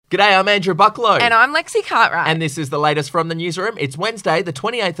G'day, I'm Andrew Bucklow. And I'm Lexi Cartwright. And this is the latest from the newsroom. It's Wednesday, the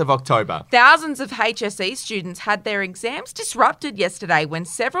 28th of October. Thousands of HSE students had their exams disrupted yesterday when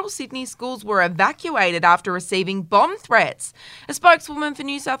several Sydney schools were evacuated after receiving bomb threats. A spokeswoman for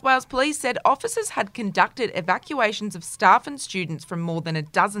New South Wales Police said officers had conducted evacuations of staff and students from more than a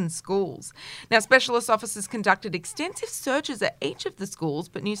dozen schools. Now, specialist officers conducted extensive searches at each of the schools,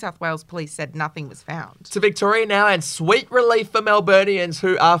 but New South Wales Police said nothing was found. To Victoria now, and sweet relief for Melburnians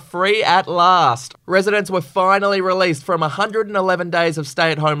who are free at last. Residents were finally released from 111 days of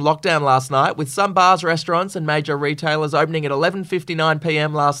stay-at-home lockdown last night, with some bars, restaurants and major retailers opening at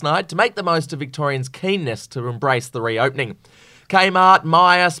 11:59pm last night to make the most of Victorians' keenness to embrace the reopening. Kmart,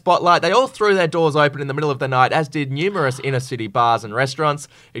 Myer, Spotlight, they all threw their doors open in the middle of the night, as did numerous inner-city bars and restaurants.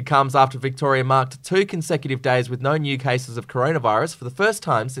 It comes after Victoria marked 2 consecutive days with no new cases of coronavirus for the first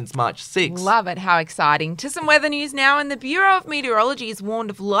time since March 6. Love it, how exciting. To some weather news now, and the Bureau of Meteorology has warned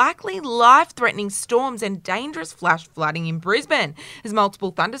of likely life-threatening storms and dangerous flash flooding in Brisbane as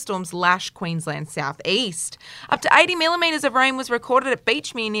multiple thunderstorms lash Queensland's southeast. Up to 80 millimetres of rain was recorded at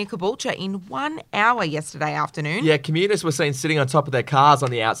Beachmere near Caboolture in 1 hour yesterday afternoon. Yeah, commuters were seen sitting on top of their cars on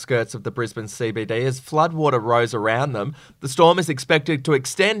the outskirts of the Brisbane CBD as floodwater rose around them. The storm is expected to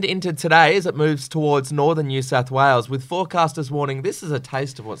extend into today as it moves towards northern New South Wales, with forecasters warning this is a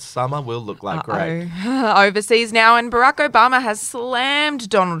taste of what summer will look like. Great. Overseas now, and Barack Obama has slammed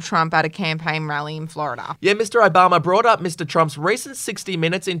Donald Trump at a campaign rally in Florida. Yeah, Mr. Obama brought up Mr. Trump's recent 60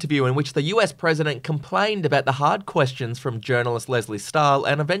 Minutes interview in which the US president complained about the hard questions from journalist Leslie Stahl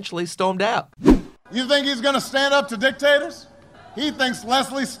and eventually stormed out. You think he's going to stand up to dictators? He thinks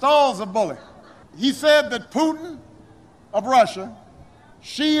Leslie Stahl's a bully. He said that Putin of Russia,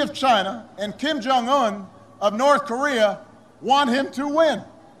 Xi of China, and Kim Jong-un of North Korea want him to win.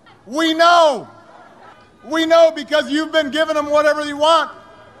 We know. We know because you've been giving them whatever you want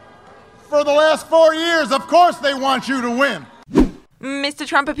for the last 4 years. Of course they want you to win. Mr.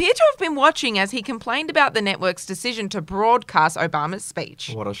 Trump appeared to have been watching as he complained about the network's decision to broadcast Obama's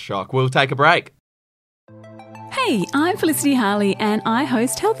speech. What a shock. We'll take a break. Hey, I'm Felicity Harley and I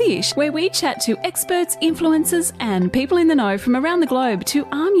host Healthyish, where we chat to experts, influencers and people in the know from around the globe to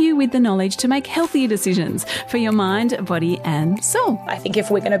arm you with the knowledge to make healthier decisions for your mind, body and soul. I think if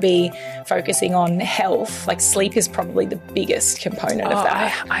we're going to be focusing on health, like sleep is probably the biggest component of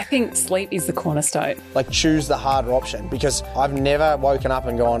that. I think sleep is the cornerstone. Like choose the harder option, because I've never woken up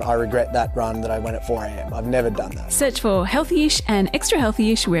and gone, I regret that run that I went at 4 a.m. I've never done that. Search for Healthyish and Extra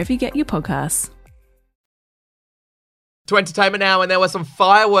Healthyish wherever you get your podcasts. To entertainment now, and there were some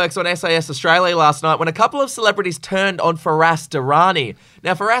fireworks on SAS Australia last night when a couple of celebrities turned on Faraz Durrani.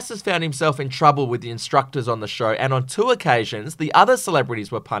 Now, Faraz has found himself in trouble with the instructors on the show, and on 2 occasions, the other celebrities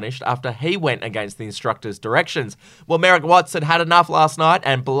were punished after he went against the instructors' directions. Well, Merrick Watts had enough last night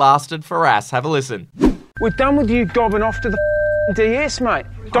and blasted Faraz. Have a listen. We're done with you gobbing off to the DS, mate.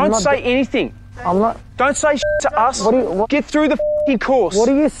 Don't say anything. Don't say to us. Get through the course. What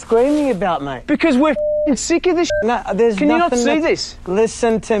are you screaming about, mate? Because we're sick of this. No, there's Can you not see this?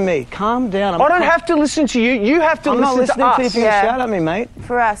 Listen to me. Calm down. I don't have to listen to you. You have to I'm not listen listening to to you us. if you shout at me, mate.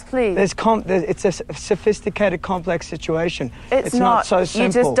 For us, please. It's a sophisticated, complex situation. It's not so simple.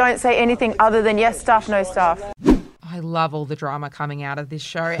 You just don't say anything other than yes staff, no staff. I love all the drama coming out of this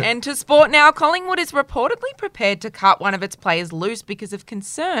show. And to sport now, Collingwood is reportedly prepared to cut one of its players loose because of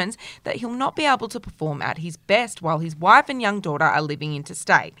concerns that he'll not be able to perform at his best while his wife and young daughter are living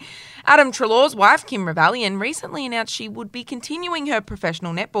interstate. Adam Trelaw's wife, Kim Revallion, recently announced she would be continuing her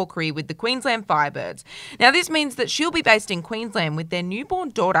professional netball career with the Queensland Firebirds. Now, this means that she'll be based in Queensland with their newborn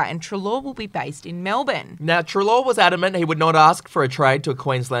daughter, and Trelaw will be based in Melbourne. Now, Trelaw was adamant he would not ask for a trade to a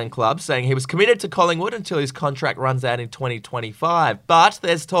Queensland club, saying he was committed to Collingwood until his contract runs out in 2025. But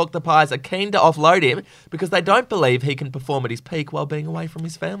there's talk the Pies are keen to offload him because they don't believe he can perform at his peak while being away from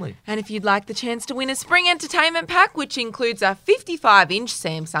his family. And if you'd like the chance to win a spring entertainment pack, which includes a 55-inch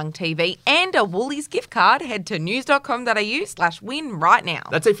Samsung TV and a Woolies gift card, head to news.com.au/win right now.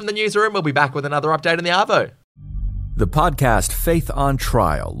 That's it from the newsroom. We'll be back with another update in the Arvo. The podcast Faith on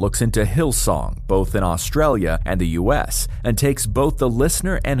Trial looks into Hillsong, both in Australia and the US, and takes both the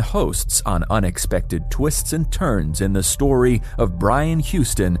listener and hosts on unexpected twists and turns in the story of Brian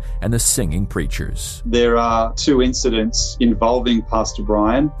Houston and the Singing Preachers. There are 2 incidents involving Pastor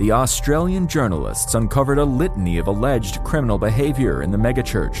Brian. The Australian journalists uncovered a litany of alleged criminal behavior in the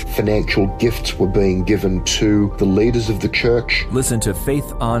megachurch. Financial gifts were being given to the leaders of the church. Listen to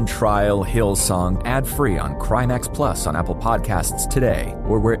Faith on Trial Hillsong ad-free on Crimex Plus on Apple Podcasts today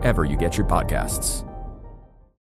or wherever you get your podcasts.